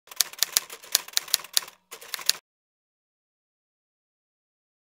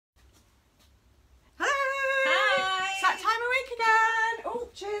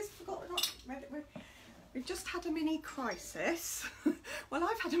had a mini crisis. Well,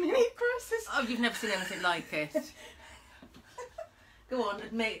 I've had a mini crisis. Oh, you've never seen anything like it. Go on,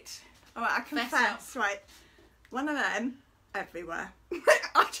 admit. All right, I confess. Right, one of them everywhere.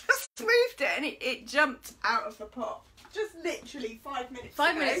 I just moved it and it jumped out of the pot. Just literally 5 minutes ago.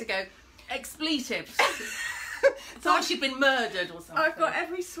 5 minutes ago. Expletives. Thought she'd been murdered or something. I've got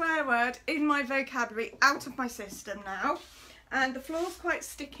every swear word in my vocabulary out of my system now. And the floor's quite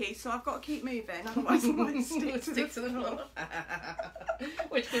sticky, so I've got to keep moving, otherwise it might stick to the floor.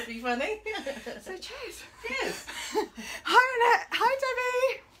 Which could be funny. So cheers. Cheers. Hi Annette.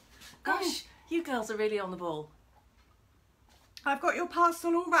 Hi Debbie. Gosh, you girls are really on the ball. I've got your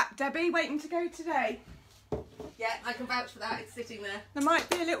parcel all wrapped, Debbie, waiting to go today. Yeah, I can vouch for that. It's sitting there. There might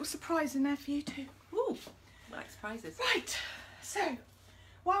be a little surprise in there for you too. Ooh, like surprises. Right, so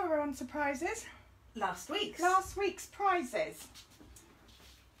while we're on surprises, Last week's prizes.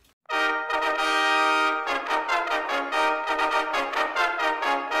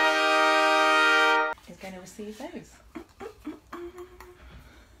 Is going to receive those.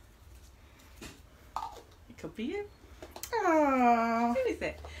 It could be you. Oh, Who is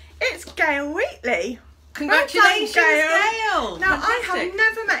it? it's Gail Wheatley. Congratulations, Gail. Gail. Now, I Fantastic. have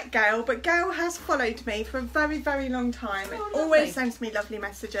never met Gail, but Gail has followed me for a very, very long time. Oh, and lovely. always sends me lovely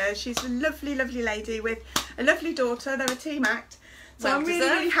messages. She's a lovely, lovely lady with a lovely daughter. They're a team act. So Well I'm really,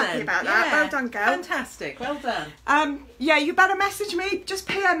 deserved really happy then. about that. Yeah. Well done, Gail. Fantastic. Well done. Yeah, you better message me. Just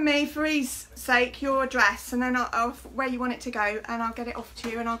PM me for ease sake your address, and then I'll where you want it to go, and I'll get it off to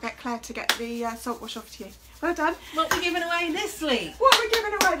you, and I'll get Claire to get the salt wash off to you. Well done. What are we giving away this week? What are we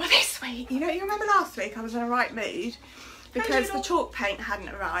giving away? Well, this week, you remember last week I was in a right mood because the chalk paint hadn't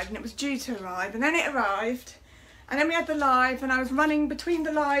arrived and it was due to arrive, and then it arrived, and then we had the live, and I was running between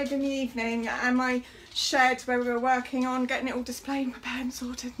the live in the evening and my shed where we were working on getting it all displayed, prepared and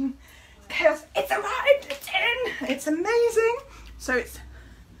sorted, and chaos. It's arrived, it's in, it's amazing. So it's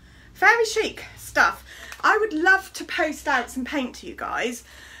very chic stuff. I would love to post out some paint to you guys,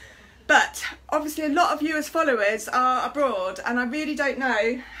 but obviously a lot of you as followers are abroad, and I really don't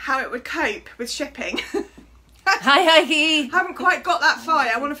know how it would cope with shipping. Hi. Haven't quite got that far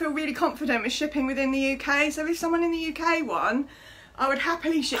yet. I want to feel really confident with shipping within the UK. So if someone in the UK won, I would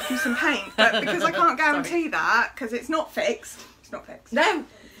happily ship you some paint. But because I can't guarantee that, because it's not fixed. It's not fixed. No,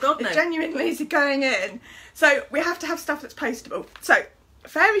 God no. It genuinely is going in. So we have to have stuff that's postable. So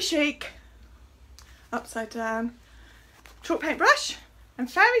Fairy Chic upside down chalk paint brush and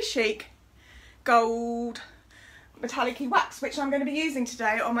Fairy Chic gold metallic-y wax, which I'm going to be using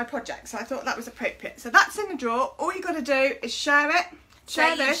today on my project, so I thought that was appropriate. So that's in the drawer. All you got to do is share it,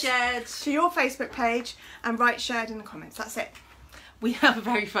 share this to your Facebook page, and write shared in the comments. That's it. We have a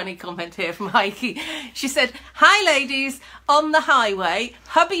very funny comment here from Heike. She said, "Hi ladies, on the highway,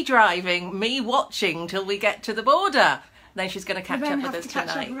 hubby driving, me watching till we get to the border." Then she's going to catch up with us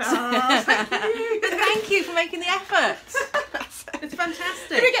tonight. Thank you for making the effort. It's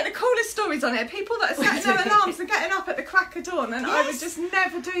fantastic. We get the coolest stories on it. People that are setting their alarms and getting up at the crack of dawn, and I would just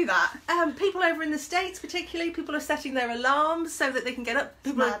never do that. People over in the States particularly, people are setting their alarms so that they can get up.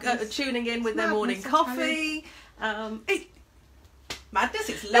 People are tuning in with their morning coffee. Madness,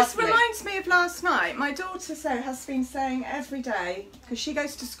 it's lovely. This reminds me of last night. My daughter has been saying every day, because she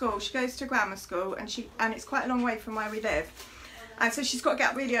goes to school, she goes to grammar school, and it's quite a long way from where we live. And so she's got to get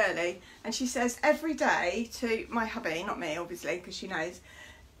up really early. And she says every day to my hubby, not me obviously, because she knows,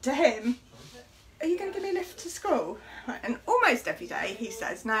 to him, "Are you going to give me a lift to school?" And almost every day he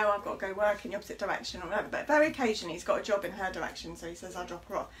says, "No, I've got to go work in the opposite direction," or whatever. But very occasionally he's got a job in her direction, so he says, "I'll drop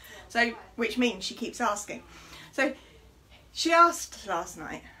her off." So, which means she keeps asking. So she asked last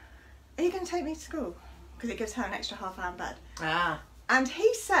night, "Are you going to take me to school?" Because it gives her an extra half hour in bed. And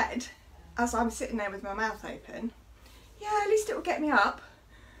he said, as I'm sitting there with my mouth open, "Yeah, at least it will get me up."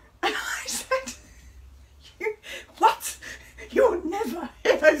 And I said, "What? You'll never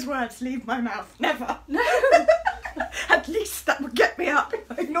hear those words leave my mouth. Never." No. At least that would get me up.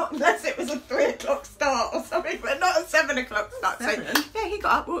 Not unless it was a 3 o'clock start or something, but not a 7 o'clock start. 7? So, yeah, he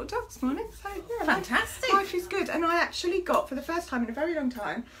got up, walked off this morning. So, yeah, Fantastic. Life is good. And I actually got, for the first time in a very long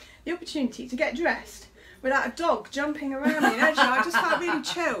time, the opportunity to get dressed without a dog jumping around me. And actually, I just felt really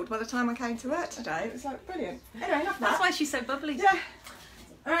chilled by the time I came to work today. It was like brilliant. Anyway, enough of That's that. why she's so bubbly. Yeah.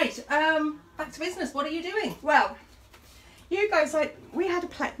 All right, back to business. What are you doing? Well, you guys, we had a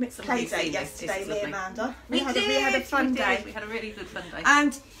play Somebody's date seen this. yesterday, It's me lovely. and Amanda. We had a fun day. We had a really good fun day.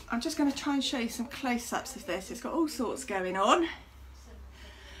 And I'm just going to try and show you some close-ups of this. It's got all sorts going on.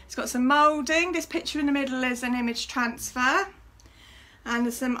 It's got some moulding. This picture in the middle is an image transfer. And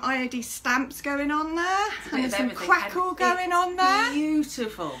there's some IOD stamps going on there, and there's some everything. crackle going on there.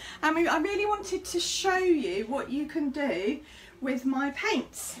 Beautiful. I mean, I really wanted to show you what you can do with my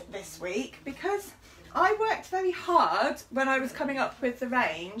paints this week, because I worked very hard when I was coming up with the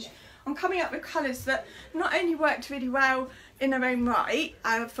range on coming up with colours that not only worked really well in their own right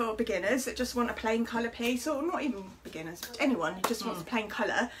for beginners that just want a plain colour piece, or not even beginners, anyone who just wants a plain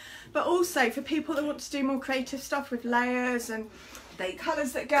colour, but also for people that want to do more creative stuff with layers and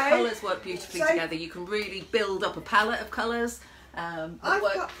colours that go. Colours work beautifully together. You can really build up a palette of colours that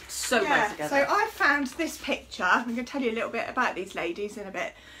work so well together. So I found this picture. I'm going to tell you a little bit about these ladies in a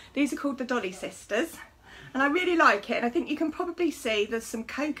bit. These are called the Dolly Sisters, and I really like it. And I think you can probably see there's some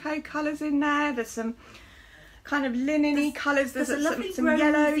cocoa colours in there. There's some kind of linen-y colours. There's some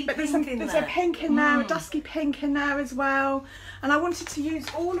yellow, but there's a pink in there, a dusky pink in there as well. And I wanted to use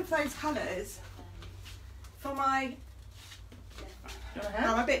all of those colours for my...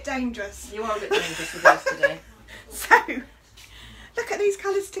 I'm a bit dangerous. You are a bit dangerous with those today. So, look at these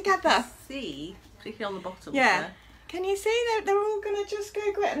colours together. See, particularly on the bottom. Yeah. There. Can you see? They're all going to just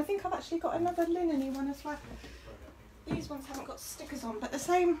go great. And I think I've actually got another linen-y one as well. These ones haven't got stickers on, but the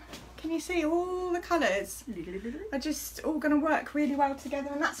same. Can you see all the colours are just all going to work really well together,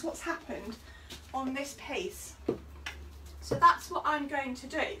 and that's what's happened on this piece. So that's what I'm going to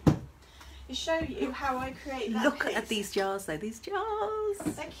do. Show you how I create that Look piece. at these jars though, these jars.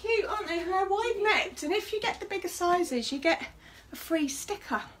 They're cute, aren't they? They're wide necked, and if you get the bigger sizes, you get a free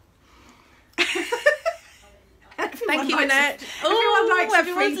sticker. Thank you, Annette.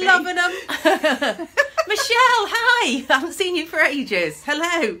 Everyone's loving them. Michelle, hi. I haven't seen you for ages.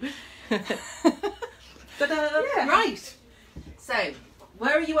 Hello. Yeah. Right. So,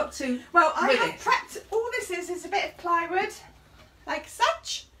 where are you up to? Well, I have prepped. All this is a bit of plywood, like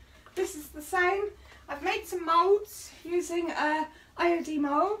such. This is the same. I've made some moulds using a IOD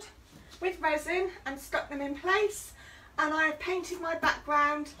mould with resin and stuck them in place, and I've painted my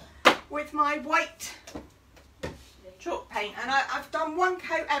background with my white chalk paint, and I've done one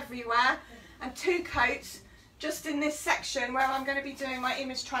coat everywhere and 2 coats just in this section where I'm going to be doing my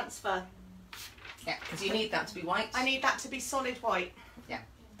image transfer. Yeah, because you need that to be white. I need that to be solid white. Yeah.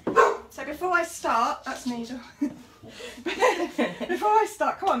 So before I start, that's needle. Before I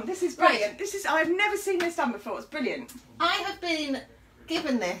start, come on, this is brilliant. Right. I've never seen this done before. It's brilliant. I have been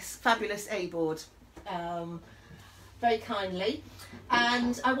given this fabulous A-board very kindly,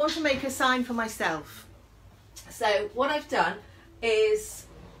 and I want to make a sign for myself. So what I've done is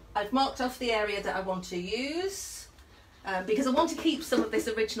I've marked off the area that I want to use, because I want to keep some of this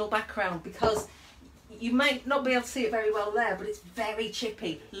original background, because you might not be able to see it very well there, but it's very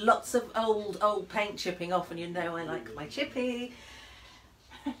chippy. Lots of old paint chipping off, and you know I like my chippy.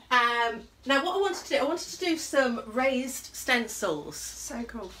 Now what I wanted to do some raised stencils. So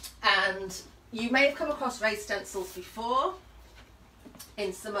cool. And you may have come across raised stencils before,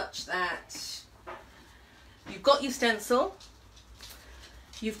 in so much that you've got your stencil,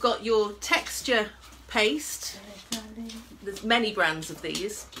 you've got your texture paste. There's many brands of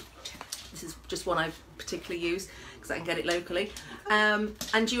these. This is just one I particularly use because I can get it locally.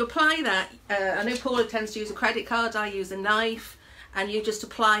 And you apply that. I know Paula tends to use a credit card, I use a knife, and you just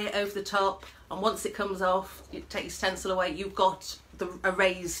apply it over the top, and once it comes off, you take your stencil away, you've got a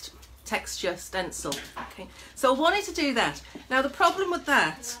raised texture stencil. Okay, so I wanted to do that. Now the problem with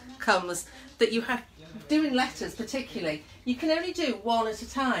that comes that you have, doing letters particularly, you can only do one at a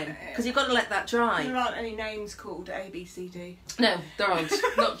time because you've got to let that dry. There aren't any names called A, B, C, D. No, there aren't.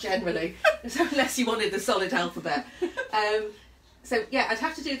 Not generally, unless you wanted the solid alphabet. So yeah, I'd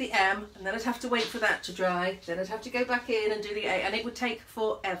have to do the M, and then I'd have to wait for that to dry, then I'd have to go back in and do the A, and it would take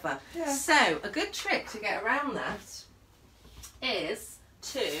forever. Yeah. So a good trick to get around that is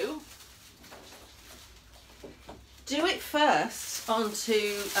to do it first onto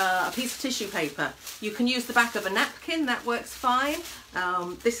a piece of tissue paper. You can use the back of a napkin, that works fine.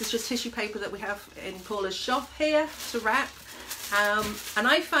 This is just tissue paper that we have in Paula's shop here to wrap. And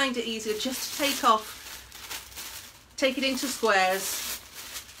I find it easier just to take it into squares,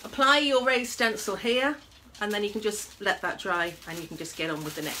 apply your raised stencil here, and then you can just let that dry, and you can just get on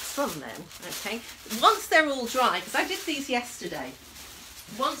with the next one then, okay? Once they're all dry, because I did these yesterday,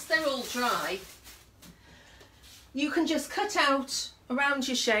 once they're all dry, you can just cut out around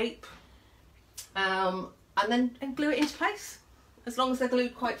your shape and glue it into place. As long as they're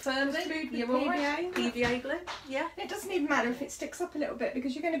glued quite firmly, It's glued with you're all right. PVA. PVA glue, yeah. It doesn't even matter if it sticks up a little bit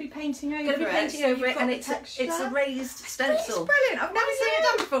because you're going to be painting over it. Going to be painting over it, and it's a raised stencil. It's brilliant. I've never seen it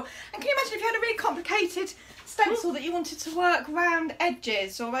done before. And can you imagine if you had a really complicated stencil that you wanted to work round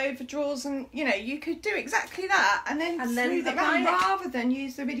edges or over drawers, and you know, you could do exactly that and then smooth it round rather than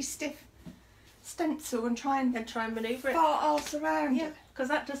use the really stiff stencil and try and manoeuvre it. fart arse around. Yeah, because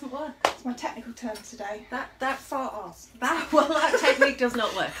that doesn't work. That's my technical term today. That fart arse. That technique does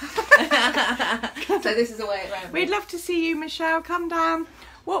not work. So this is a way around. We'd love to see you, Michelle. Come down.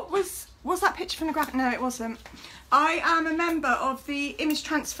 Was that picture from the graphic? No, it wasn't. I am a member of the image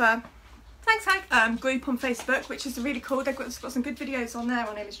transfer. Thanks, Hank. Group on Facebook, which is really cool. They've got some good videos on there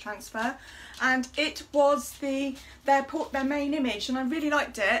on image transfer, and it was their main image, and I really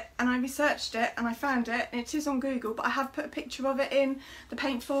liked it, and I researched it, and I found it, and it is on Google, but I have put a picture of it in the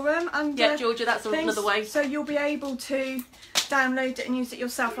paint forum. And yeah, Georgia, that's another way. So you'll be able to download it and use it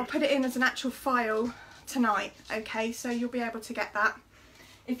yourself. I'll put it in as an actual file tonight. Okay, so you'll be able to get that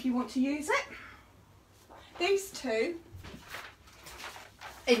if you want to use it. These two.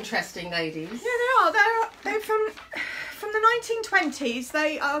 Interesting ladies. Yeah, they are. They're from the 1920s.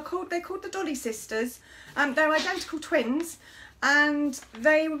 They're called the Dolly sisters. They're identical twins, and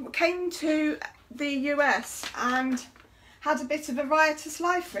they came to the US and had a bit of a riotous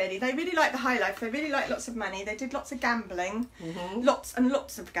life. Really, they really liked the high life. They really liked lots of money. They did lots of gambling, lots and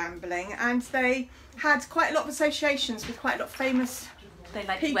lots of gambling, and they had quite a lot of associations with quite a lot of famous. They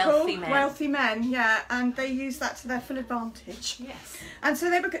like people, wealthy men, yeah, and they used that to their full advantage. Yes. And so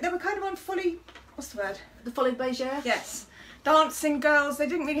they were kind of on fully, what's the word? The folie bergère. Yes. Dancing girls. They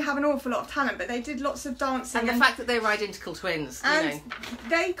didn't really have an awful lot of talent, but they did lots of dancing. And the fact that they were identical twins, and you know.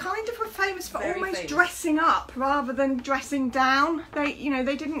 They kind of were famous for Very almost famous. dressing up rather than dressing down.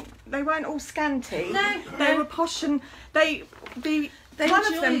 They weren't all scanty. No. They were posh, and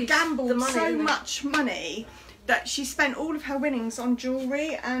one of them gambled so much money that she spent all of her winnings on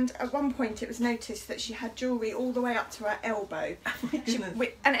jewellery, and at one point it was noticed that she had jewellery all the way up to her elbow.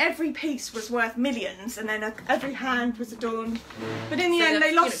 And every piece was worth millions, and then every hand was adorned. But in the end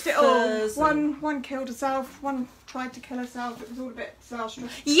they lost it all. One killed herself, one tried to kill herself. It was all a bit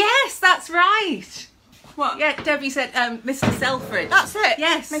disastrous. Yes, that's right. What? Yeah, Debbie said Mr. Selfridge. That's it.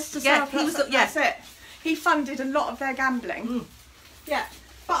 Yes. Mr. Yeah, Selfridge. That's it. He funded a lot of their gambling. Yeah.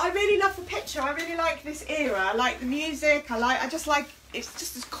 But I really love the picture. I really like this era. I like the music. I just like it's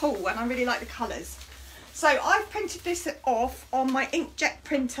just as cool, and I really like the colours. So I've printed this off on my inkjet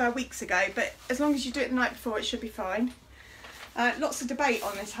printer weeks ago, but as long as you do it the night before, it should be fine. Lots of debate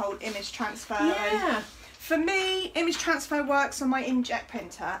on this whole image transfer. Yeah. And for me, image transfer works on my inkjet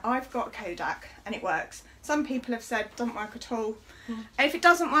printer. I've got Kodak, and it works. Some people have said it doesn't work at all. And if it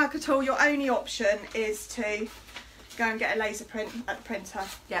doesn't work at all, your only option is to go and get a laser print at the printer.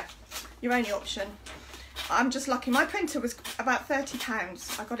 Yeah, your only option. I'm just lucky. My printer was about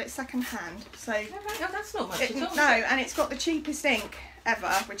 £30. I got it second hand, so that's not much at all. No, and it's got the cheapest ink ever,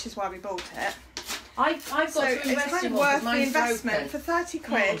 which is why we bought it. I've got so to invest it's kind of in worth one, the mine's investment broken. for 30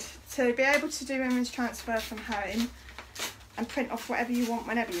 quid to be able to do image transfer from home and print off whatever you want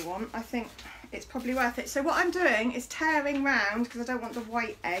whenever you want. I think it's probably worth it. So what I'm doing is tearing round, because I don't want the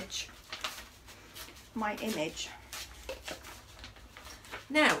white edge, my image.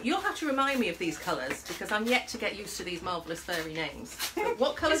 Now, you'll have to remind me of these colours, because I'm yet to get used to these marvellous fairy names. So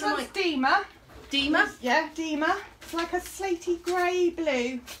what colours am I? Deema. Deema? Yeah, Deema. It's like a slaty grey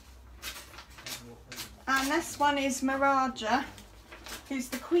blue. And this one is Miraja, who's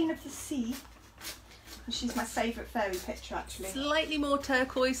the Queen of the Sea. And she's my favourite fairy picture, actually. Slightly more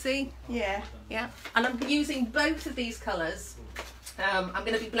turquoisey. Yeah. Yeah. And I'm using both of these colours. I'm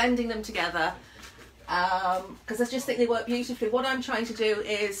going to be blending them together, because I just think they work beautifully. What I'm trying to do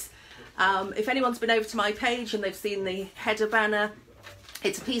is, if anyone's been over to my page and they've seen the header banner,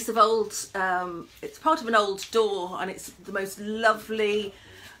 it's a piece of old, it's part of an old door, and it's the most lovely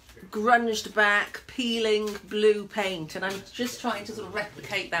grunged back peeling blue paint, and I'm just trying to sort of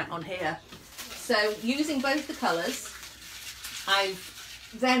replicate that on here. So using both the colours,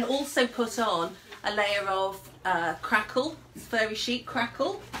 I've then also put on a layer of crackle, Fairy Chic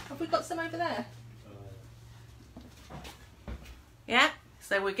crackle. Have we got some over there? Yeah,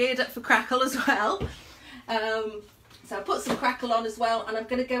 so we're geared up for crackle as well. So I put some crackle on as well, and I'm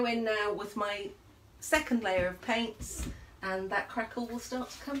going to go in now with my second layer of paints, and that crackle will start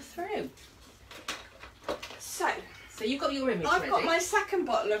to come through. So you've got your image I've ready. got my second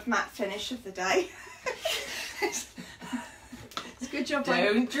bottle of matte finish of the day. It's a good job.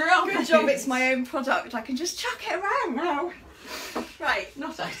 Don't drop it. Good job it's my own product. I can just chuck it around now. Right.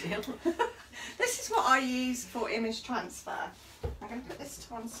 Not ideal. This is what I use for image transfer. going to put this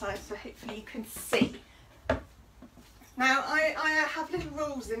to one side so hopefully you can see. Now I have little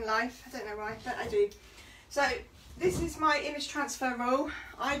rules in life, I don't know why, but I do. So this is my image transfer rule.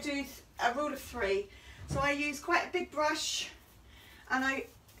 I do a rule of 3. So I use quite a big brush and I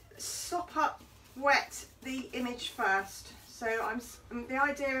sop up wet the image first. So the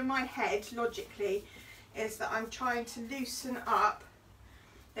idea in my head logically is that I'm trying to loosen up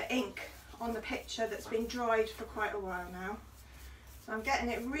the ink on the picture that's been dried for quite a while now. So I'm getting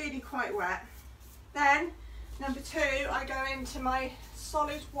it really quite wet. Then number 2, I go into my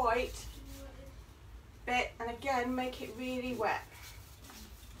solid white bit and again make it really wet.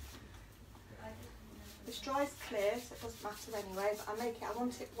 This dries clear, so it doesn't matter anyway, but I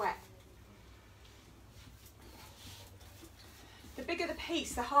want it wet. The bigger the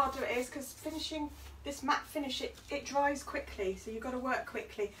piece, the harder it is, because finishing this matte finish, it dries quickly, so you've got to work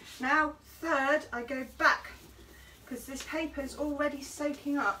quickly. Now, 3rd, I go back, because this paper is already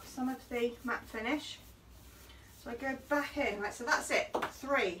soaking up some of the matte finish. So I go back in, right, so that's it,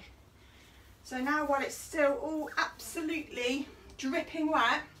 3. So now while it's still all absolutely dripping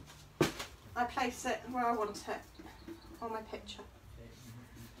wet, I place it where I want it, on my picture.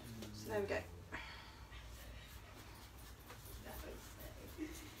 So there we go.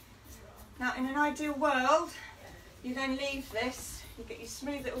 Now in an ideal world, you then leave this, you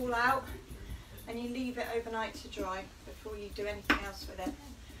smooth it all out and you leave it overnight to dry before you do anything else with it.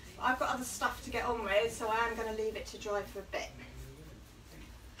 But I've got other stuff to get on with, so I am going to leave it to dry for a bit.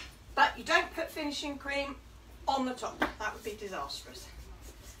 But you don't put finishing cream on the top, that would be disastrous.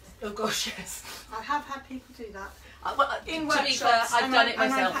 Oh gosh, yes. I have had people do that. Well, in to be fair, I've done it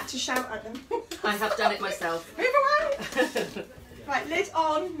myself. And I've had to shout at them. I have done it myself. Move away! Right, lid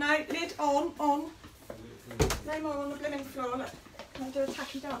on. No, lid on. No more on the blooming floor. Look, can I do a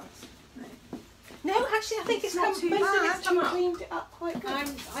tacky dance? No, actually, I think it's not come, too most bad. of it's come You up. cleaned it up quite good. I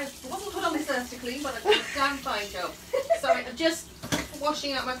wasn't put on this earth to clean, but I've done a damn fine job. Sorry, I'm just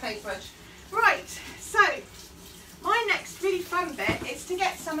washing out my paintbrush. Right, so my next really fun bit is to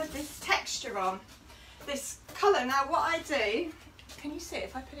get some of this texture on. This colour. Now what I do, can you see it?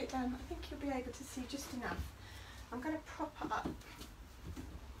 If I put it down, I think you'll be able to see just enough. I'm going to prop it up.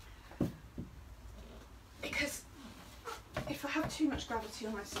 Because if I have too much gravity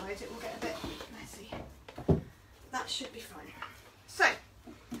on my side, it will get a bit messy. That should be fine. So,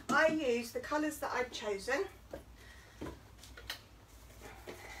 I use the colours that I've chosen,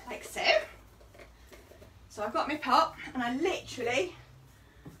 like so. So I've got my pot, and I'm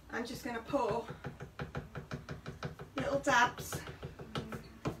just going to pour little dabs,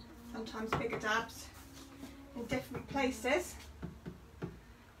 sometimes bigger dabs, in different places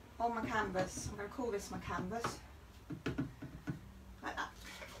on my canvas. I'm going to call this my canvas, like that.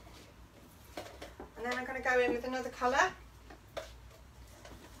 And then I'm going to go in with another colour,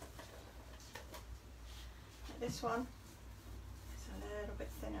 like this one. It's a little bit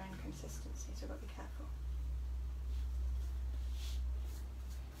thinner in consistency, so I've got to be careful.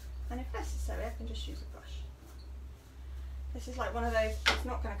 And if necessary, I can just use a brush. This is like one of those, it's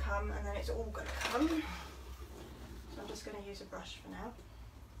not going to come and then it's all going to come. So I'm just going to use a brush for now.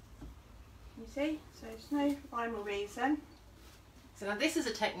 You see? So there's no rhyme or reason. So now this is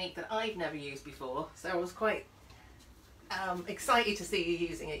a technique that I've never used before, so I was quite excited to see you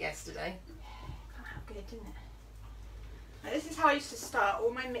using it yesterday. Kind of how good, didn't it? Now, this is how I used to start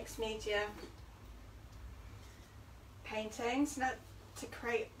all my mixed media paintings, now, to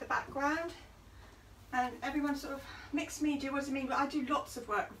create the background. And everyone sort of, mixed media, what does it mean? But I do lots of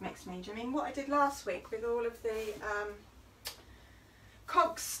work with mixed media. I mean, what I did last week with all of the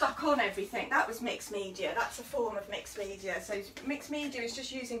cogs stuck on everything, that was mixed media. That's a form of mixed media. So mixed media is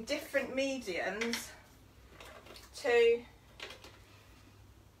just using different mediums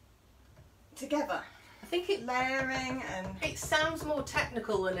together. I think it layering and it sounds more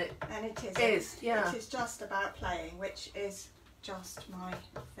technical than it is. Yeah. It is just about playing, which is just my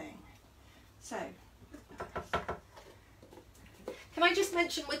thing. So can I just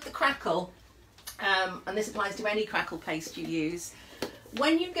mention with the crackle, and this applies to any crackle paste you use,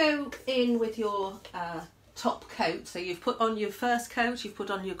 when you go in with your top coat, so you've put on your first coat, you've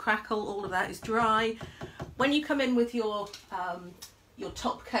put on your crackle, all of that is dry. When you come in with your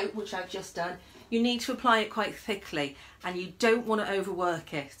top coat, which I've just done, you need to apply it quite thickly and you don't want to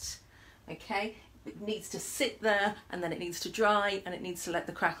overwork it, okay? It needs to sit there and then it needs to dry and it needs to let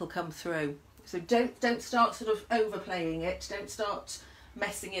the crackle come through. So don't start sort of overplaying it, don't start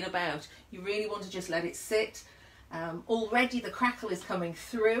messing it about. You really want to just let it sit. Already the crackle is coming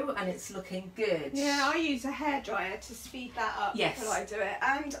through and it's looking good. yeah, I use a hairdryer to speed that up Yes. while I do it,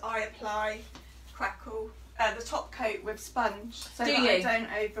 and I apply crackle the top coat with sponge, so Do that you? I don't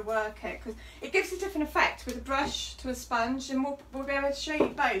overwork it, because it gives a different effect with a brush to a sponge, and we'll be able to show you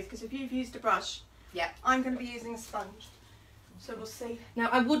both, because if you've used a brush, Yeah. I'm going to be using a sponge, so we'll see. Now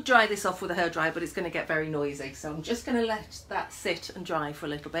I would dry this off with a hairdryer, but it's going to get very noisy, so I'm just going to let that sit and dry for a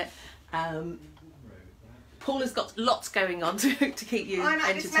little bit. Paula's got lots going on to keep you I'm at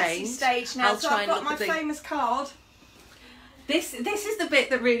entertained. this messy stage now, so I've got my famous card. This is the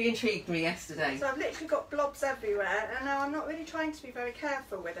bit that really intrigued me yesterday. So I've literally got blobs everywhere, and now I'm not really trying to be very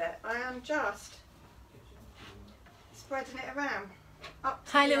careful with it. I am just spreading it around. Up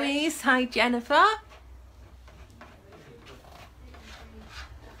to Hi the edge. Louise, hi Jennifer.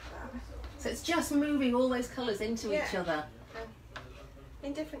 So it's just moving all those colours into each other.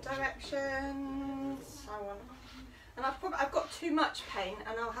 In different directions. And I've got too much paint,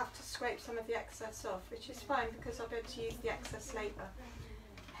 and I'll have to scrape some of the excess off, which is fine because I'll be able to use the excess later.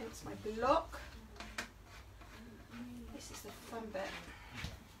 Hence my block. This is the fun bit.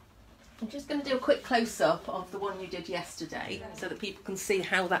 I'm just going to do a quick close-up of the one you did yesterday so that people can see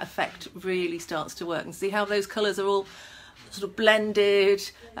how that effect really starts to work and see how those colours are all sort of blended,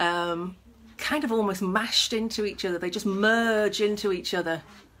 kind of almost mashed into each other. They just merge into each other.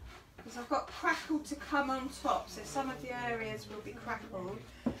 Because I've got crackle to come on top, so some of the areas will be crackled.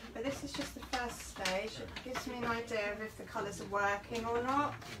 But this is just the first stage. It gives me an idea of if the colours are working or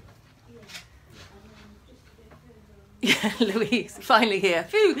not. Yeah, Louise, finally here.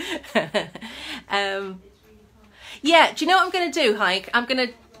 Phew. Yeah, do you know what I'm going to do, Heike? I'm going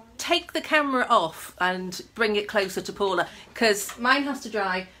to take the camera off and bring it closer to Paula, because mine has to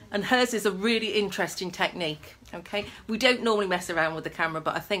dry and hers is a really interesting technique. Okay, we don't normally mess around with the camera,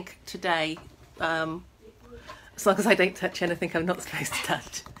 but I think today, as long as I don't touch anything I'm not supposed to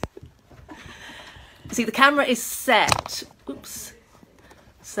touch. See, the camera is set. Oops.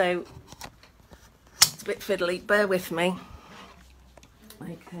 So it's a bit fiddly. Bear with me.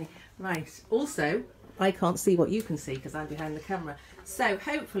 Okay, right. Also, I can't see what you can see because I'm behind the camera. So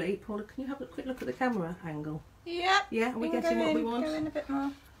hopefully, Paula, can you have a quick look at the camera angle? Yep. Yeah, are we getting what we want? Go in a bit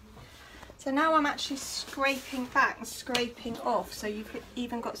more. So now I'm actually scraping back and scraping off, so you've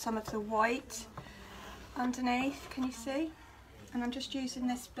even got some of the white underneath, can you see? And I'm just using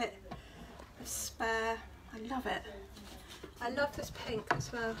this bit of spare. I love it. I love this pink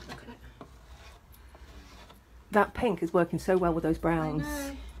as well, look at it. That pink is working so well with those I browns.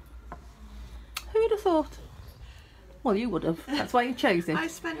 know. Who would have thought? Well, you would have. That's why you chose it. I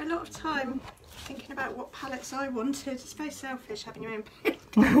spent a lot of time thinking about what palettes I wanted. It's very selfish having your own pick.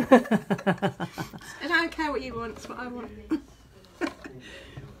 I don't care what you want, it's what I want. But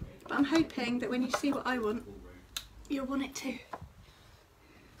I'm hoping that when you see what I want, you'll want it too.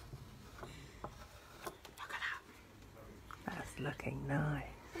 Look at that. That's looking nice.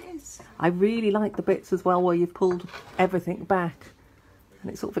 It is. I really like the bits as well where you've pulled everything back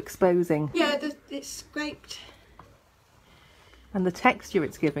and it's sort of exposing. Yeah, it's scraped. And the texture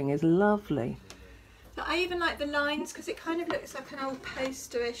it's giving is lovely. But I even like the lines because it kind of looks like an old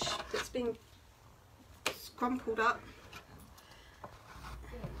poster-ish that's been scrumpled up.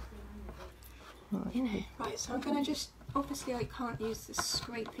 Right, so I'm going to just, obviously I can't use the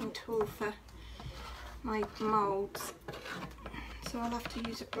scraping tool for my moulds, so I'll have to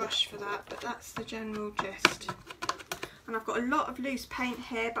use a brush for that, but that's the general gist. And I've got a lot of loose paint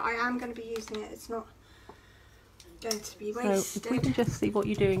here, but I am going to be using it, it's not going to be wasted. So if we can just see what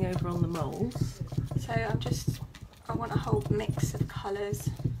you're doing over on the moulds. So I want a whole mix of colours.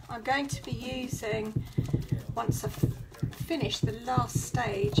 I'm going to be using, once I've finished, the last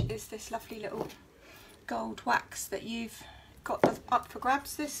stage is this lovely little gold wax that you've got up for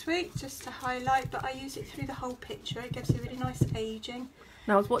grabs this week, just to highlight, but I use it through the whole picture. It gives you really nice ageing.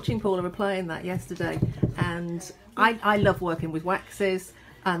 Now I was watching Paula applying that yesterday, and I love working with waxes,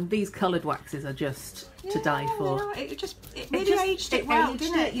 and these coloured waxes are just to die for. It really aged it well,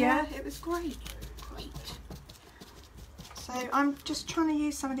 didn't it? Yeah, it was great. Great. So I'm just trying to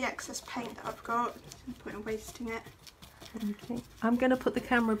use some of the excess paint that I've got. No point in wasting it. Okay. I'm going to put the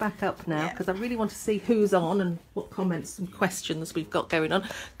camera back up now because I really want to see who's on and what comments and questions we've got going on.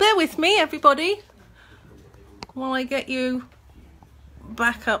 Bear with me, everybody, while I get you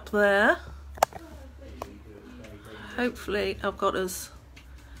back up there. Hopefully I've got us.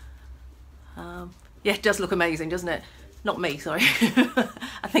 Yeah, it does look amazing, doesn't it? Not me, sorry.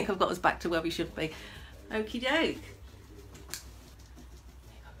 I think I've got us back to where we should be. Okie doke.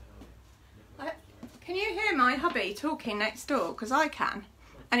 Can you hear my hubby talking next door? Because I can.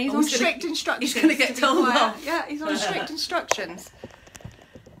 And he's on strict instructions. He's going to get told off. Yeah, he's on strict instructions.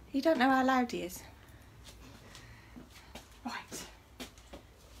 You don't know how loud he is. Right.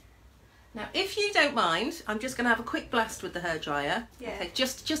 Now, if you don't mind, I'm just going to have a quick blast with the hairdryer. Yeah. Okay,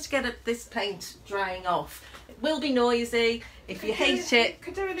 just to get this paint drying off. It will be noisy. If you hate it,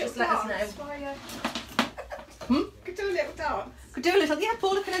 could do a little just let us dance. know. Could do a little dance. Could do a little. Yeah,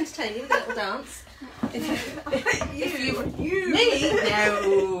 Paula can entertain you with a little dance. You. Me?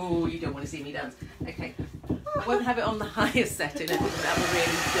 No, you don't want to see me dance. Okay, I won't have it on the highest setting. I think that will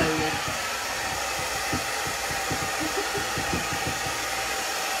really blow it.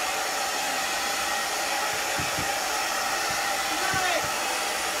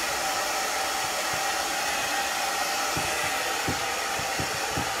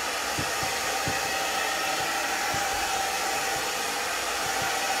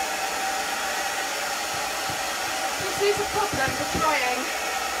 This is a problem for drying.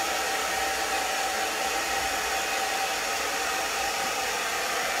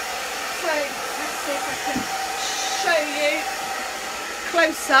 So let's see if I can show you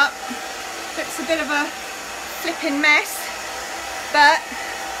close up. It's a bit of a flipping mess, but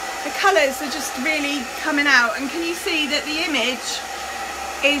the colours are just really coming out. And can you see that the image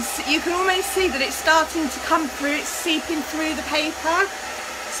is, you can almost see that it's starting to come through, it's seeping through the paper.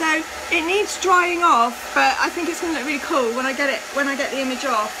 So it needs drying off, but I think it's going to look really cool when I get the image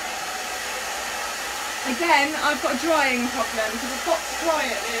off. Again, I've got a drying problem because I've got to dry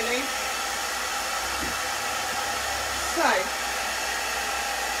it really. So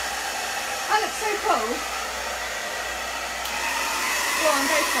that looks so cool. Go on,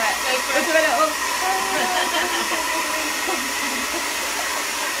 go for it. Go for it. We'll do a little.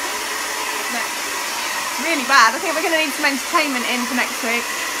 No. Really bad. I think we're going to need some entertainment in for next week.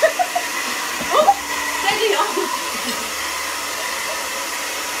 Oh, steady on.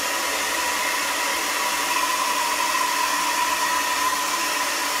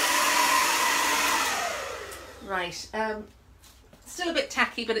 Right, still a bit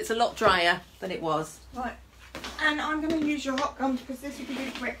tacky, but it's a lot drier than it was. Right, and I'm going to use your hot gun because this will be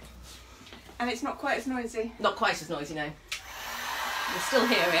really quick, and it's not quite as noisy. Not quite as noisy, no. You'll still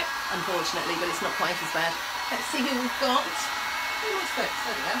hear it, unfortunately, but it's not quite as bad. Let's see who we've got. Who wants this?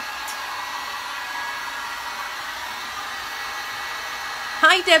 There we go.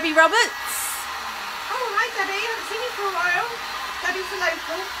 Hi, Debbie Roberts. Oh, hi Debbie, I haven't seen you for a while. Debbie's a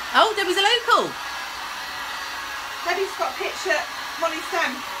local. Oh, Debbie's a local. Debbie's got a picture at Molly's Den.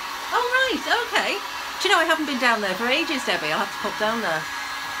 Oh, right, okay. Do you know, I haven't been down there for ages, Debbie. I'll have to pop down there.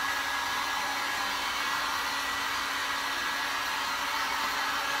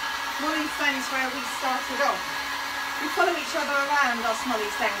 Molly's Den is where we started off. We follow each other around, us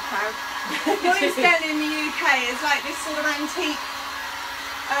Molly's Den crowd. Molly's Den in the UK is like this sort of antique,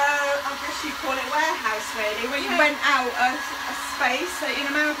 I guess you'd call it warehouse really, where you rent out a space. So in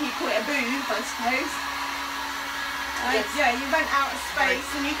America you call it a booth, I suppose. Yes. Yeah, you rent out a space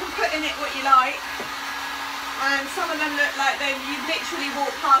and you can put in it what you like. And some of them look like you literally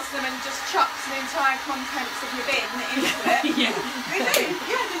walk past them and just chucks the entire contents of your bin into it. Yeah. They do,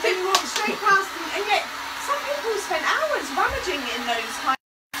 yeah, they do. You walk straight past them, and yet some people spend hours rummaging in those kind.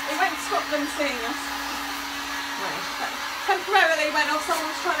 They went to Scotland seeing us. Right. Temporarily went off, someone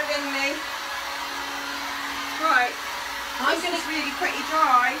was trying to ring me. Right. I'm This gonna is really pretty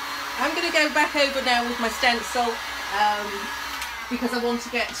dry. I'm going to go back over now with my stencil because I want to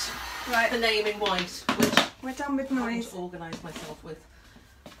get the name in white, which We're done with I want noise. to organise myself with.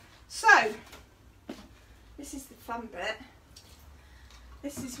 So, this is the fun bit.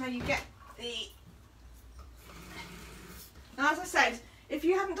 This is where you get the... Now, as I said, if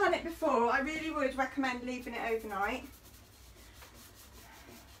you haven't done it before, I really would recommend leaving it overnight.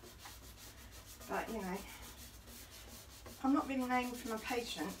 But, you know, I'm not really known for my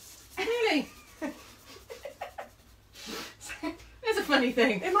patience. Really? It's a funny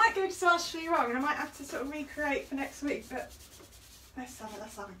thing. It might go disastrously wrong and I might have to sort of recreate for next week, but let's have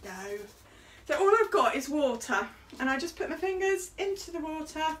a go. So all I've got is water, and I just put my fingers into the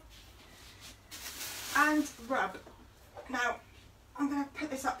water and rub. Now I'm going to put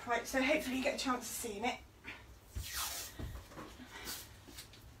this upright so hopefully you get a chance of seeing it.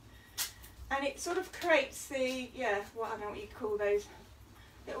 And it sort of creates the, I don't know what you call those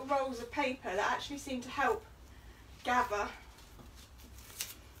little rolls of paper that actually seem to help gather.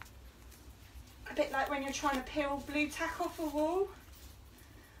 A bit like when you're trying to peel blue tack off a wall.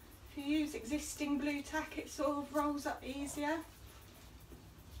 If you use existing blue tack, it sort of rolls up easier.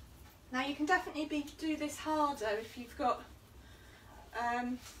 Now you can definitely do this harder if you've got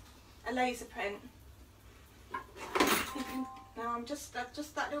a laser print. You can, now I've just that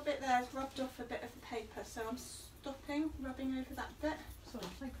little bit there has rubbed off a bit of the paper, so I'm stopping, rubbing over that bit. Sorry,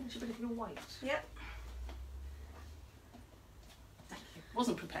 can I finish a bit of your white? Yep. Thank you.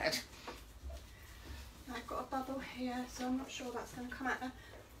 Wasn't prepared. I've got a bubble here, so I'm not sure that's going to come out. Now,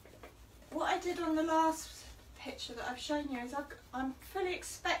 what I did on the last picture that I've shown you is I'm fully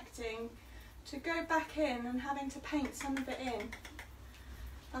expecting to go back in and having to paint some of it in.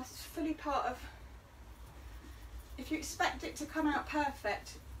 That's fully part of... If you expect it to come out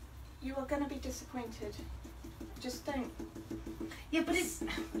perfect, you are going to be disappointed. Just don't. Yeah, but it's the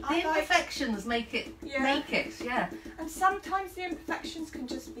imperfections make it. Yeah. And sometimes the imperfections can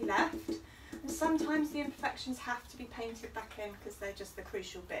just be left, and sometimes the imperfections have to be painted back in because they're just the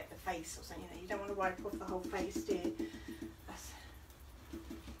crucial bit, the face or something. You don't want to wipe off the whole face, do you?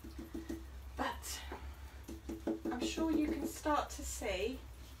 But I'm sure you can start to see.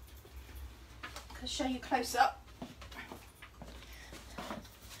 I'll show you close up.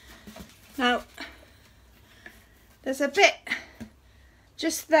 Now, there's a bit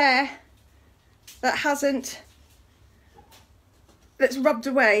just there that's rubbed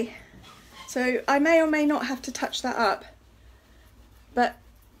away. So I may or may not have to touch that up, but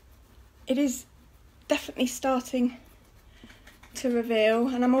it is definitely starting to reveal,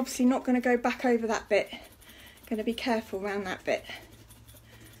 and I'm obviously not going to go back over that bit. I'm going to be careful around that bit.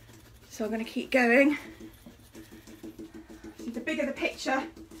 So I'm going to keep going. The bigger the picture,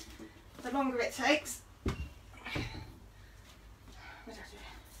 the longer it takes.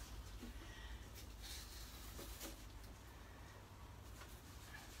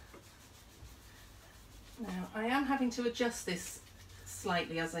 Now I am having to adjust this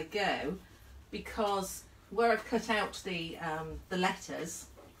slightly as I go, because where I've cut out the letters,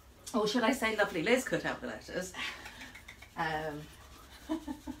 or should I say lovely Liz cut out the letters,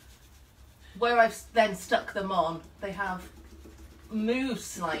 where I've then stuck them on, they have moved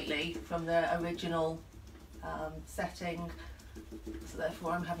slightly from the original setting, so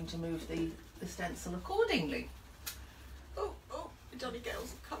therefore I'm having to move the stencil accordingly. Oh, the dolly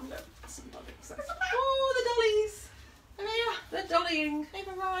girls have come, look. Some dollies. Oh, the dollies! There they are. They're dollying. They've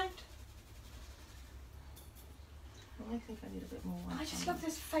arrived. I think I need a bit more white. I just love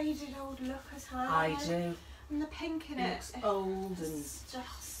this faded old look as well. I do. And the pink in It it. looks old and...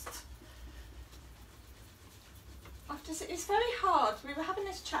 It's very hard. We were having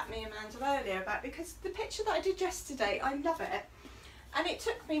this chat, me and Amanda, earlier about, because the picture that I did yesterday, I love it. And it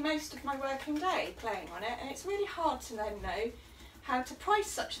took me most of my working day playing on it, and it's really hard to then know how to price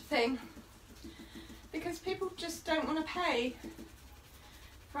such a thing, because people just don't want to pay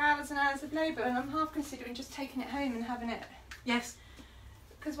for hours and hours of labour, and I'm half considering just taking it home and having it. Yes.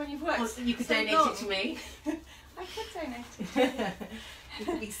 Because when you've worked, well, you could so donate long, it to me. I could donate it to you. You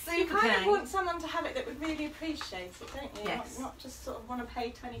could be super You kind kind. of want someone to have it that would really appreciate it, don't you? Yes. Not just sort of want to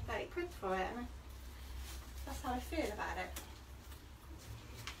pay 20, 30 quid for it. And that's how I feel about it.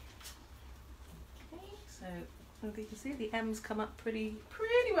 Okay, so you can see the M's come up pretty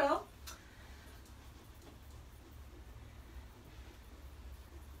well.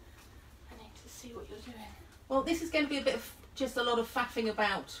 I need to see what you're doing. Well, this is going to be a bit of just a lot of faffing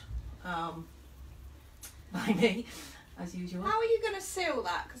about by me, as usual. How are you going to seal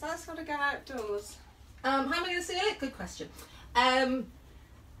that? Because that's got to go outdoors. How am I going to seal it? Good question. I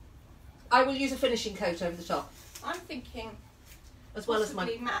will use a finishing coat over the top, I'm thinking, as well as my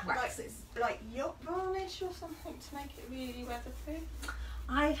matte, waxes. like yacht varnish or something to make it really weatherproof.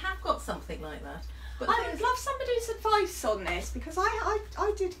 I have got something like that. But I would love somebody's advice on this, because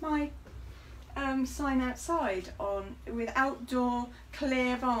I did my sign outside with outdoor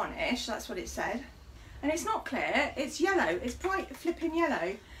clear varnish. That's what it said, and it's not clear. It's yellow. It's bright flipping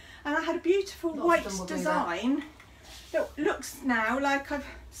yellow, and I had a beautiful white design that looks now like I've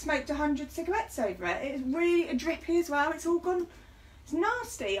smoked 100 cigarettes over it. It's really drippy as well. It's all gone. It's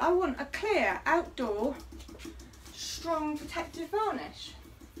nasty. I want a clear outdoor strong protective varnish.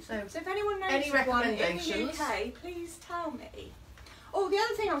 So if anyone knows any recommendations in the UK, please tell me. Oh, the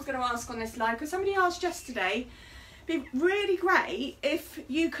other thing I was going to ask on this live, because somebody asked yesterday, it'd be really great if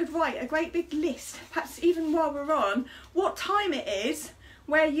you could write a great big list, perhaps even while we're on, what time it is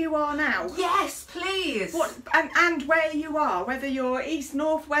where you are now. Yes, please. And where you are, whether you're east,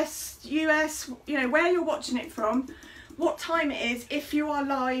 north, west, US, you know, where you're watching it from, what time it is if you are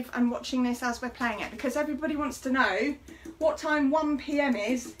live and watching this as we're playing it, because everybody wants to know what time 1 PM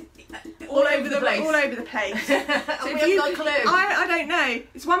is all over the place. All over the place. So we have no clue. I don't know.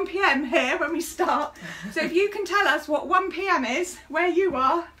 It's 1 PM here when we start. So if you can tell us what 1 PM is where you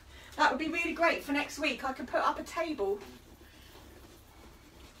are, that would be really great for next week. I could put up a table.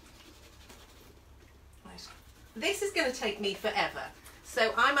 Right. This is going to take me forever.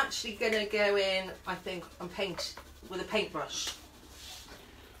 So I'm actually going to go in, I think, and paint with a paintbrush,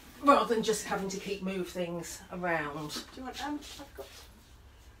 rather than just having to move things around. Do you want I've got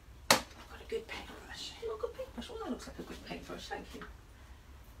a good paintbrush. paintbrush. Oh, that looks like a good paintbrush, thank you.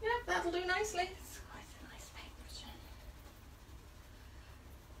 Yeah, that'll do nicely. It's quite a nice paintbrush.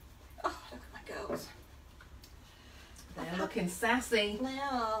 Oh, look at my girls. They're looking sassy. They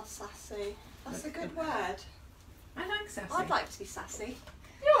are sassy. That's a good word. I like sassy. I'd like to be sassy.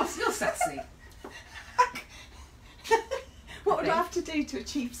 You're sassy. What would I have to do to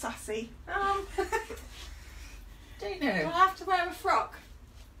achieve sassy? Don't Do I know. have to wear a frock?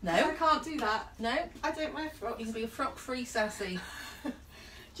 No. I can't do that. No. I don't wear frocks. You can be a frock-free sassy. Do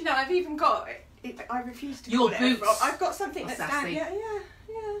you know, I've even got, I refuse to Your call it boots a frock. I've got something are that's sassy. down,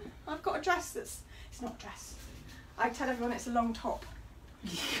 yeah. I've got a dress that's, it's not a dress. I tell everyone it's a long top.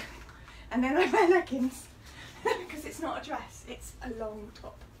 And then I wear leggings. Because it's not a dress, it's a long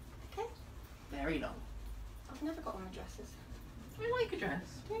top. Okay? Very long. I've never got on my dresses. I like a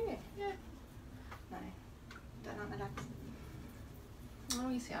dress. Do you? Yeah. No. Don't like my legs. Oh,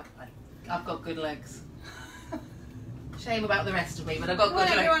 you see, I've got good legs. Shame about the rest of me, but I've got good Well,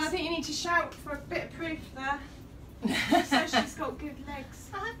 legs. everyone, I think you need to shout for a bit of proof there. So she's got good legs.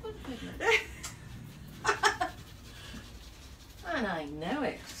 I have got good legs. And I know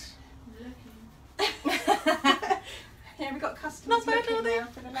it. Yeah, we've got customers Not bad, looking are they? now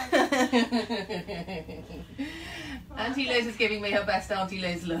for the legs. Auntie Liz is giving me her best Auntie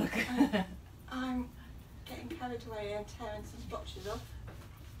Liz look. I'm getting carried away and tearing some splotches off.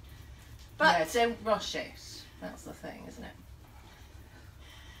 But Yeah, don't rush it. That's the thing, isn't it?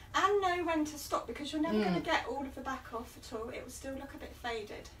 and know when to stop, because you're never going to get all of the back off at all. It will still look a bit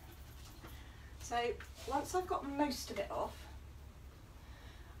faded. So once I've got most of it off,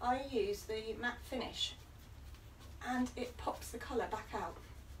 I use the matte finish and it pops the colour back out.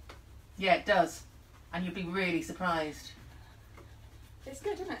 Yeah, it does. And you'll be really surprised. It's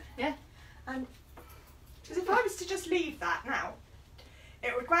good, isn't it? Yeah. And because if I was to just leave that now,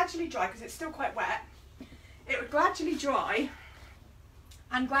 it would gradually dry, because it's still quite wet. It would gradually dry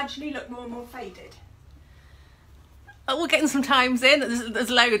and gradually look more and more faded. Oh, we're getting some times in. There's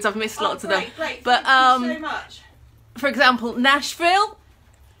loads. I've missed lots of them. Great. But Thank you so much. for example, Nashville,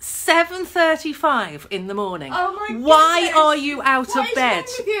 7:35 in the morning. Oh my goodness. Why are you out What of is bed? wrong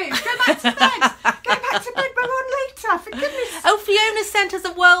with you? Go back to bed. Go back to bed. We're on later. For goodness. Oh, Fiona sent us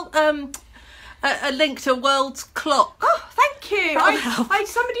a link to World Clock. Oh, thank you. That'll help.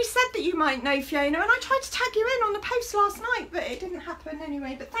 Somebody said that you might know Fiona, and I tried to tag you in on the post last night, but it didn't happen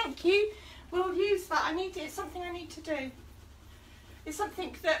anyway. But thank you. We'll use that. It's something I need to do. It's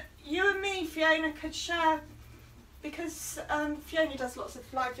something that you and me, Fiona, could share, because Fiona does lots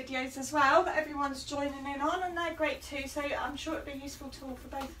of live videos as well that everyone's joining in on, and they're great too. So I'm sure it'd be a useful tool for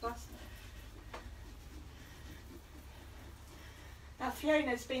both of us. Now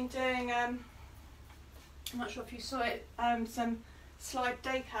Fiona's been doing. I'm not sure if you saw it, some slide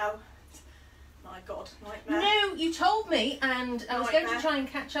decal. My God, nightmare. No, you told me, and I was going to Nightmare. try and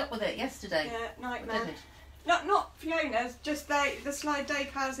catch up with it yesterday. Yeah, I nightmare. didn't. Not Fiona's, just the slide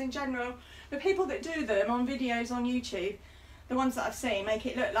decals in general. The people that do them on videos on YouTube, the ones that I've seen, make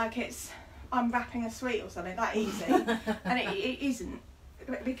it look like it's unwrapping a sweet or something that easy, and it isn't.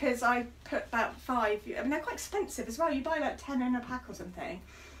 Because I put about 5. I mean, they're quite expensive as well. You buy like 10 in a pack or something.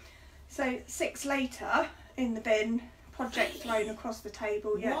 So 6 later in the bin, project thrown across the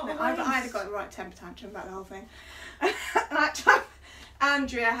table. Yeah, no, I had got a right temper tantrum about the whole thing. And that time,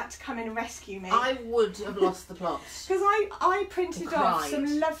 Andrea had to come in and rescue me. I would have lost the plot. Because I printed off Cried.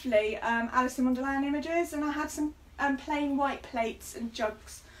 some lovely Alice in Wonderland images, and I had some plain white plates and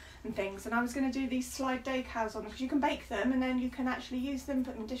jugs and things, and I was going to do these slide decals on them, because you can bake them and then you can actually use them,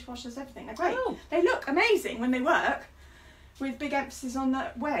 put them in dishwashers, everything. They're great. Oh. They look amazing when they work, with big emphasis on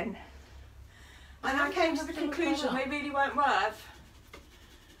the when. And I came to the conclusion they really weren't worth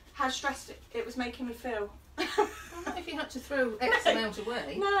how stressed it was making me feel. Not if you had to throw X amount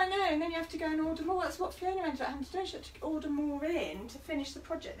away. No, I know, and then you have to go and order more. That's what Fiona ended up having to do. She had to order more in to finish the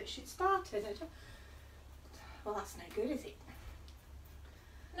project that she'd started. Well, that's no good, is it?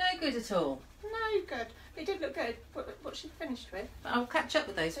 No good at all. No good. But it did look good, what she finished with. But I'll catch up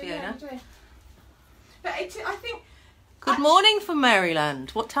with those, So, Fiona. yeah, I do. But I think... Good morning from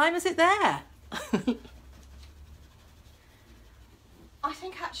Maryland. What time is it there? I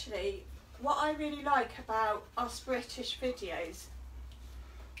think actually what I really like about us British videos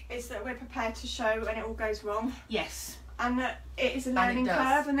is that we're prepared to show when it all goes wrong, Yes. and that it is a learning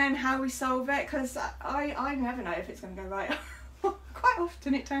curve, and then how we solve it, because I never know if it's going to go right. Quite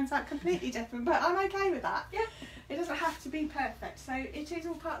often it turns out completely different, but I'm okay with that. Yeah. It doesn't have to be perfect, so it is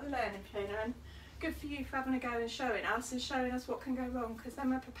all part of the learning, Fiona, and good for you for having a go and showing us what can go wrong, because then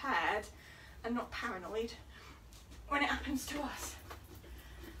we're prepared and not paranoid when it happens to us.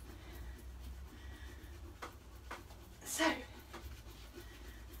 So,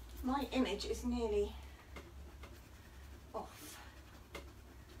 my image is nearly off.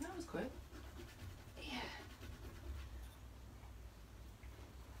 That was quick. Yeah.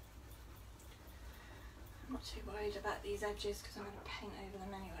 I'm not too worried about these edges because I'm going to paint over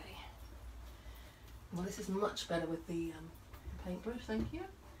them anyway. Well, this is much better with the paintbrush, thank you.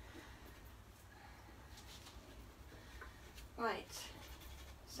 Right,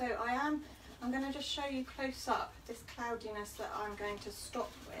 so I'm going to just show you close up this cloudiness that I'm going to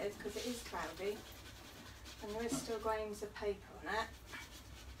stop with because it is cloudy and there is still grains of paper on it.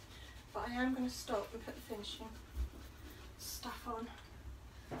 But I am going to stop and put the finishing stuff on.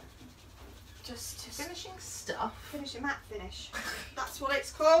 Just to Finishing stuff? Finish it, matte finish. That's what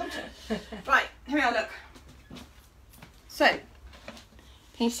it's called. Right, here we are, look. So,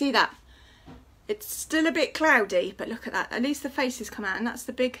 can you see that? It's still a bit cloudy, but look at that. At least the faces come out, and that's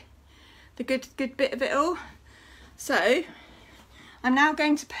the good bit of it all. So, I'm now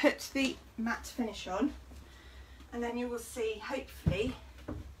going to put the matte finish on, and then you will see, hopefully,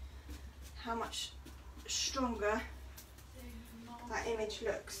 how much stronger that image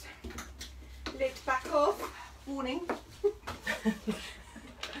looks. Lid back off. Warning.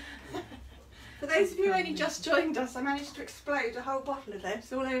 For those of you who only just joined us, I managed to explode a whole bottle of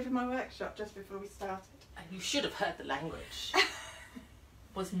this all over my workshop just before we started. And you should have heard the language.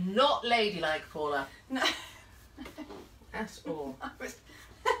 Was not ladylike, Paula. No. At all. I was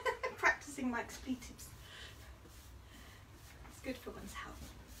practising my expletives. It's good for one's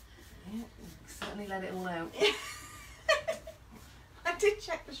health. Yeah, certainly let it all out. I did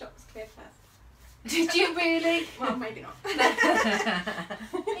check the shop was clear first. Did you really? Well, maybe not. I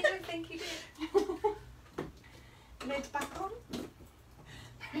don't think you did. Lid back on.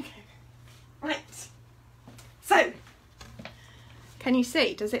 Okay. Right. So, can you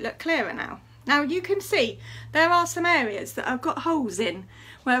see? Does it look clearer now? Now you can see there are some areas that I've got holes in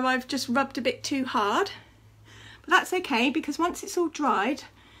where I've just rubbed a bit too hard. But that's okay because once it's all dried,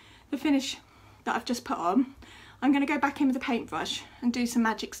 the finish that I've just put on, I'm going to go back in with a paintbrush and do some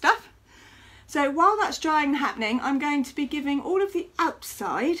magic stuff. So while that's drying and happening, I'm going to be giving all of the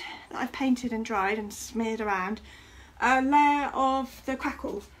outside that I've painted and dried and smeared around a layer of the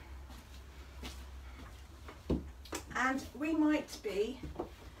crackle. And we might be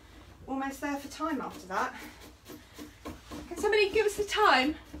almost there for time after that. Can somebody give us the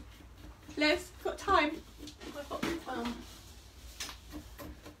time? Liz, got time? I've got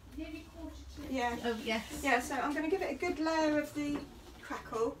Nearly 1:45. Yeah. Oh, yes. Yeah, so I'm going to give it a good layer of the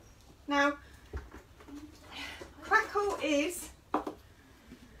crackle. Now, crackle is,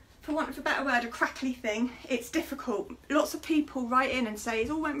 for want of a better word, a crackly thing. It's difficult. Lots of people write in and say it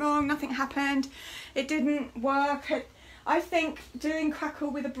all went wrong, nothing happened, it didn't work. I think doing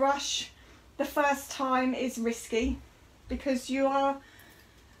crackle with a brush the first time is risky because you are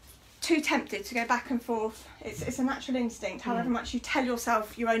too tempted to go back and forth. It's a natural instinct. However much you tell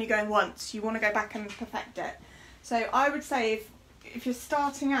yourself you're only going once, you want to go back and perfect it. So I would say if you're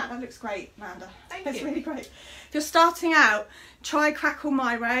starting out, that looks great, Amanda. Thank That's you. really great. If you're starting out, try crackle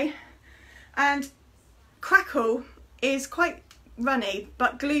my way. And crackle is quite runny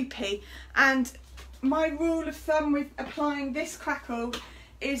but gloopy. And my rule of thumb with applying this crackle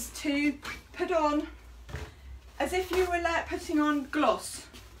is to put on as if you were putting on gloss.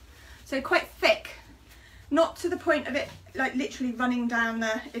 So quite thick, not to the point of it like literally running down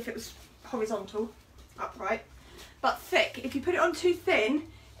the, if it was horizontal, upright, but thick. If you put it on too thin,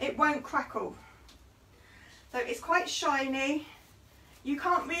 it won't crackle. So it's quite shiny. You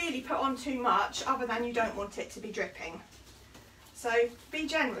can't really put on too much other than you don't want it to be dripping. So be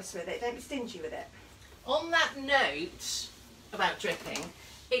generous with it, don't be stingy with it. On that note about dripping,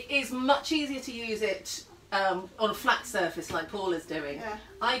 it is much easier to use it on a flat surface like Paula's doing. Yeah.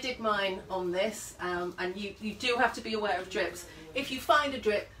 I did mine on this, and you do have to be aware of drips. If you find a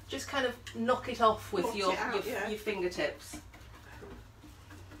drip, just kind of knock it off with your fingertips.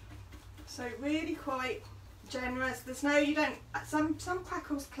 So really quite generous. There's no, you don't, some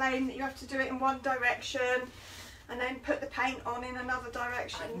crackles claim that you have to do it in one direction and then put the paint on in another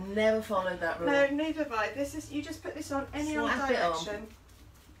direction. I've never followed that rule. No, neither have I. This is, you just put this on any other Slap it direction.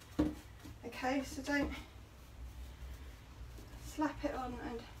 Okay, so don't slap it on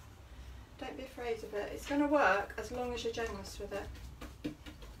and don't be afraid of it. It's going to work as long as you're generous with it.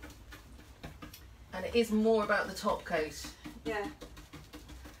 And it is more about the top coat. Yeah,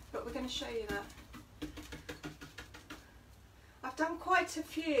 but we're going to show you that. I've done quite a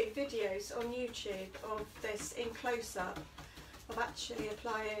few videos on YouTube of this in close-up of actually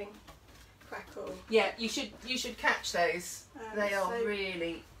applying crackle. Yeah, you should catch those. They are so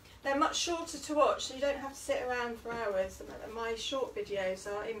really. they're much shorter to watch, so you don't have to sit around for hours. My short videos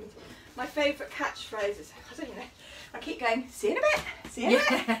are in my favourite catchphrase is, I don't know, I keep going, see you in a bit, see you in a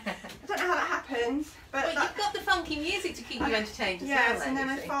bit. I don't know how that happens, but you've got the funky music to keep you entertained as well. Yes, and then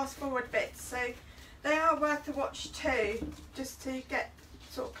I fast forward bits, so they are worth a watch too, just to get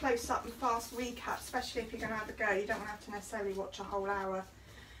sort of close up and fast recap, especially if you're going to have a go. You don't want to have to necessarily watch a whole hour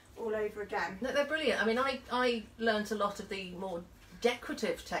all over again. No, they're brilliant. I mean, I learnt a lot of the more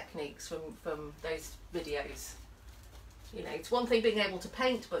decorative techniques from those videos. You know, it's one thing being able to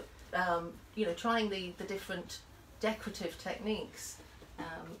paint, but you know, trying the different decorative techniques.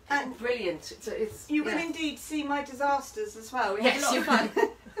 And brilliant. It's you will indeed see my disasters as well. We had a lot of fun.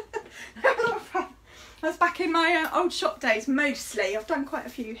 Had a lot of fun. I was back in my old shop days mostly. I've done quite a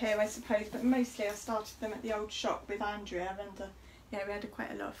few here, I suppose, but mostly I started them at the old shop with Andrea, and yeah, we had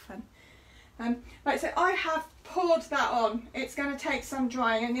quite a lot of fun. Right, so I have poured that on. It's going to take some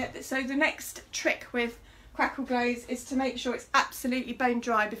drying, and yet, so the next trick with Crackle Glaze is to make sure it's absolutely bone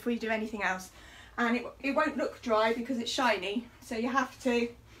dry before you do anything else. And it won't look dry because it's shiny, so you have to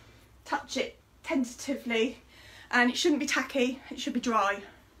touch it tentatively, and it shouldn't be tacky, it should be dry.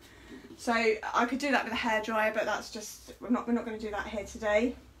 So I could do that with a hairdryer, but that's just, we're not going to do that here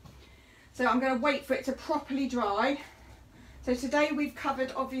today. So I'm going to wait for it to properly dry. So today we've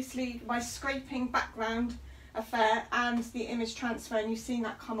covered obviously my scraping background affair and the image transfer, and you've seen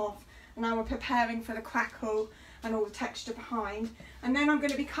that come off. And now we're preparing for the crackle and all the texture behind. And then I'm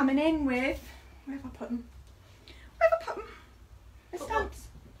going to be coming in with, where have I put them? Where have I put them? The stamps.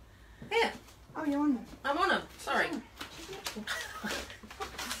 Here. Oh, you're on them. I'm on them, sorry.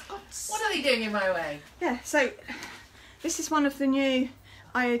 What are they doing in my way? Yeah, so this is one of the new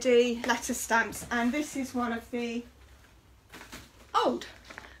IOD letter stamps, and this is one of the old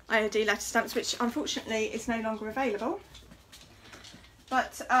IOD letter stamps, which unfortunately is no longer available.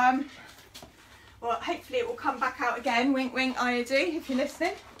 But well, hopefully it will come back out again. Wink, wink, IOD, if you're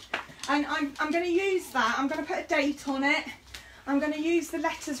listening. And I'm going to use that. I'm going to put a date on it. I'm going to use the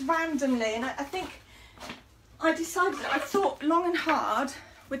letters randomly, and I think I decided, I thought long and hard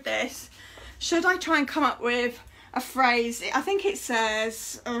with this. Should I try and come up with a phrase? I think it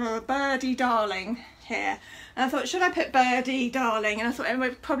says birdie darling here, and I thought, should I put birdie darling? And I thought it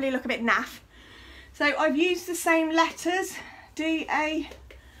would probably look a bit naff, so I've used the same letters,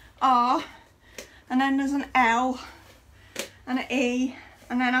 D-A-R, and then there's an L and an E,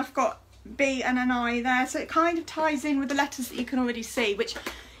 and then I've got B and an I there, so it kind of ties in with the letters that you can already see, which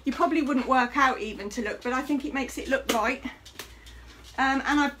you probably wouldn't work out even to look, but I think it makes it look right. And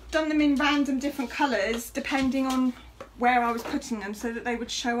I've done them in random different colours depending on where I was putting them, so that they would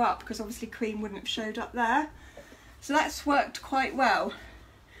show up, because obviously cream wouldn't have showed up there. So that's worked quite well.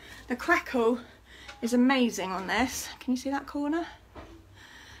 The crackle is amazing on this. Can you see that corner?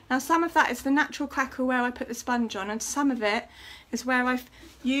 Now some of that is the natural crackle where I put the sponge on, and some of it is where I've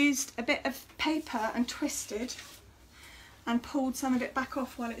used a bit of paper and twisted and pulled some of it back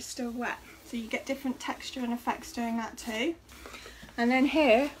off while it's still wet. So you get different texture and effects doing that too. And then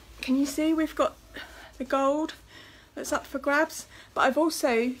here, can you see we've got the gold that's up for grabs, but I've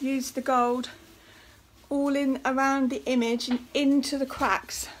also used the gold all in around the image and into the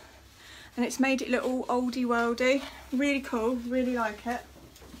cracks, and it's made it look all oldie worldy. Really cool, really like it.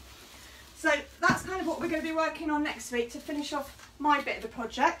 So that's kind of what we're going to be working on next week to finish off my bit of the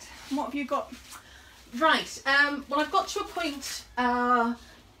project. And what have you got? Right, well, I've got to a point, a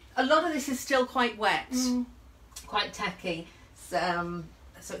lot of this is still quite wet, quite tacky, so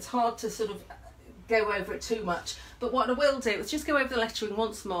it's hard to sort of go over it too much. But what I will do is just go over the lettering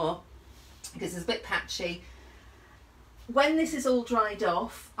once more, because it's a bit patchy. When this is all dried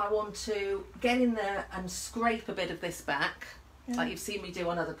off, I want to get in there and scrape a bit of this back, like you've seen me do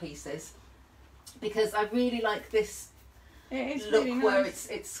on other pieces, because I really like this look really nice.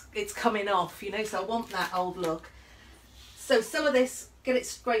 Where it's coming off, you know, so I want that old look. So some of this, get it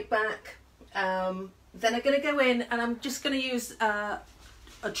scraped back, then I'm going to go in and I'm just going to use a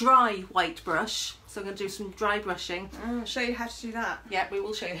dry white brush. So I'm going to do some dry brushing. I'll show you how to do that. Yeah, we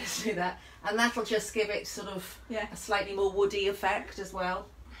will show you how to do that, and that'll just give it sort of a slightly more woody effect as well,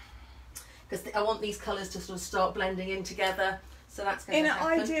 because I want these colours to sort of start blending in together. So that's going to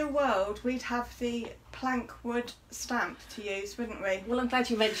happen. In an ideal world, we'd have the plank wood stamp to use, wouldn't we? Well, I'm glad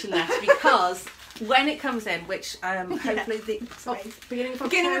you mentioned that, because when it comes in, which hopefully the beginning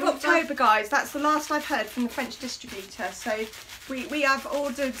of October, guys, that's the last I've heard from the French distributor. So we have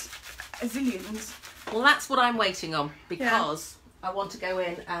ordered a zillions. Well, that's what I'm waiting on, because I want to go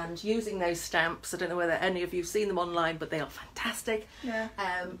in and using those stamps. I don't know whether any of you've seen them online, but they are fantastic. Yeah.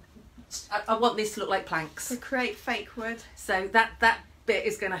 I want these to look like planks. To create fake wood. So that bit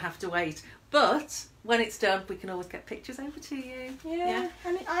is going to have to wait. But when it's done, we can always get pictures over to you. Yeah.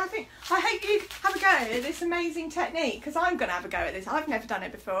 And I hope you have a go at this amazing technique, because I'm going to have a go at this. I've never done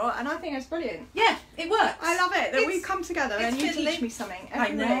it before, and I think it's brilliant. Yeah, it works. I love it that we come together and you teach me something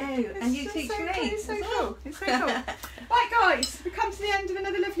every week. I know, and you teach me. It's so cool. It's so cool. Right, guys, we come to the end of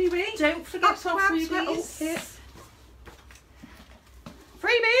another lovely week. Don't forget our freebies.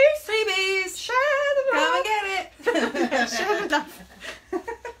 Freebies. Share the love. Go and get it. Share the love.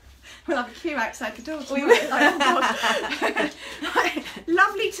 We'll have a queue outside the door. We will. Right.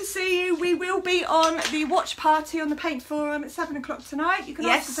 Lovely to see you. We will be on the watch party on the Paint Forum at 7 o'clock tonight. You can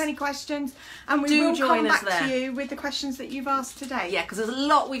ask us any questions, and we will come back to you with the questions that you've asked today. Yeah, because there's a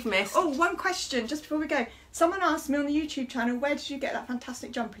lot we've missed. Oh, one question just before we go. Someone asked me on the YouTube channel, where did you get that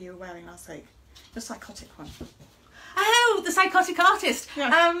fantastic jumper you were wearing last week? The psychotic one. Oh, the psychotic artist.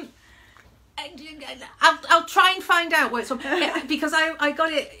 Yeah. I'll try and find out where it's from, because I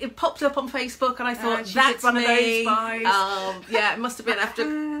got it popped up on Facebook, and I thought that's one me. Of those buys. Yeah, it must have been after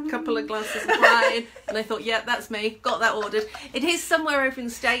a couple of glasses of wine, and I thought, yeah, that's me. Got that ordered. It is somewhere over in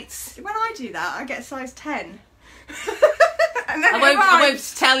the States. When I do that, I get a size 10. And then I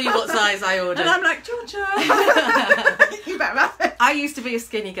won't tell you what size I ordered. And I'm like, Georgia, you better have it. I used to be a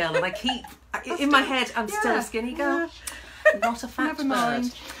skinny girl, and in my head, I'm still a skinny girl. Yeah. Not a fat Never mind.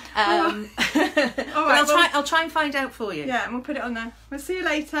 bird. I'll try and find out for you. Yeah, and we'll put it on there. We'll see you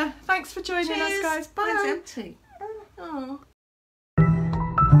later. Thanks for joining us, guys. Bye. Mine's empty. Oh.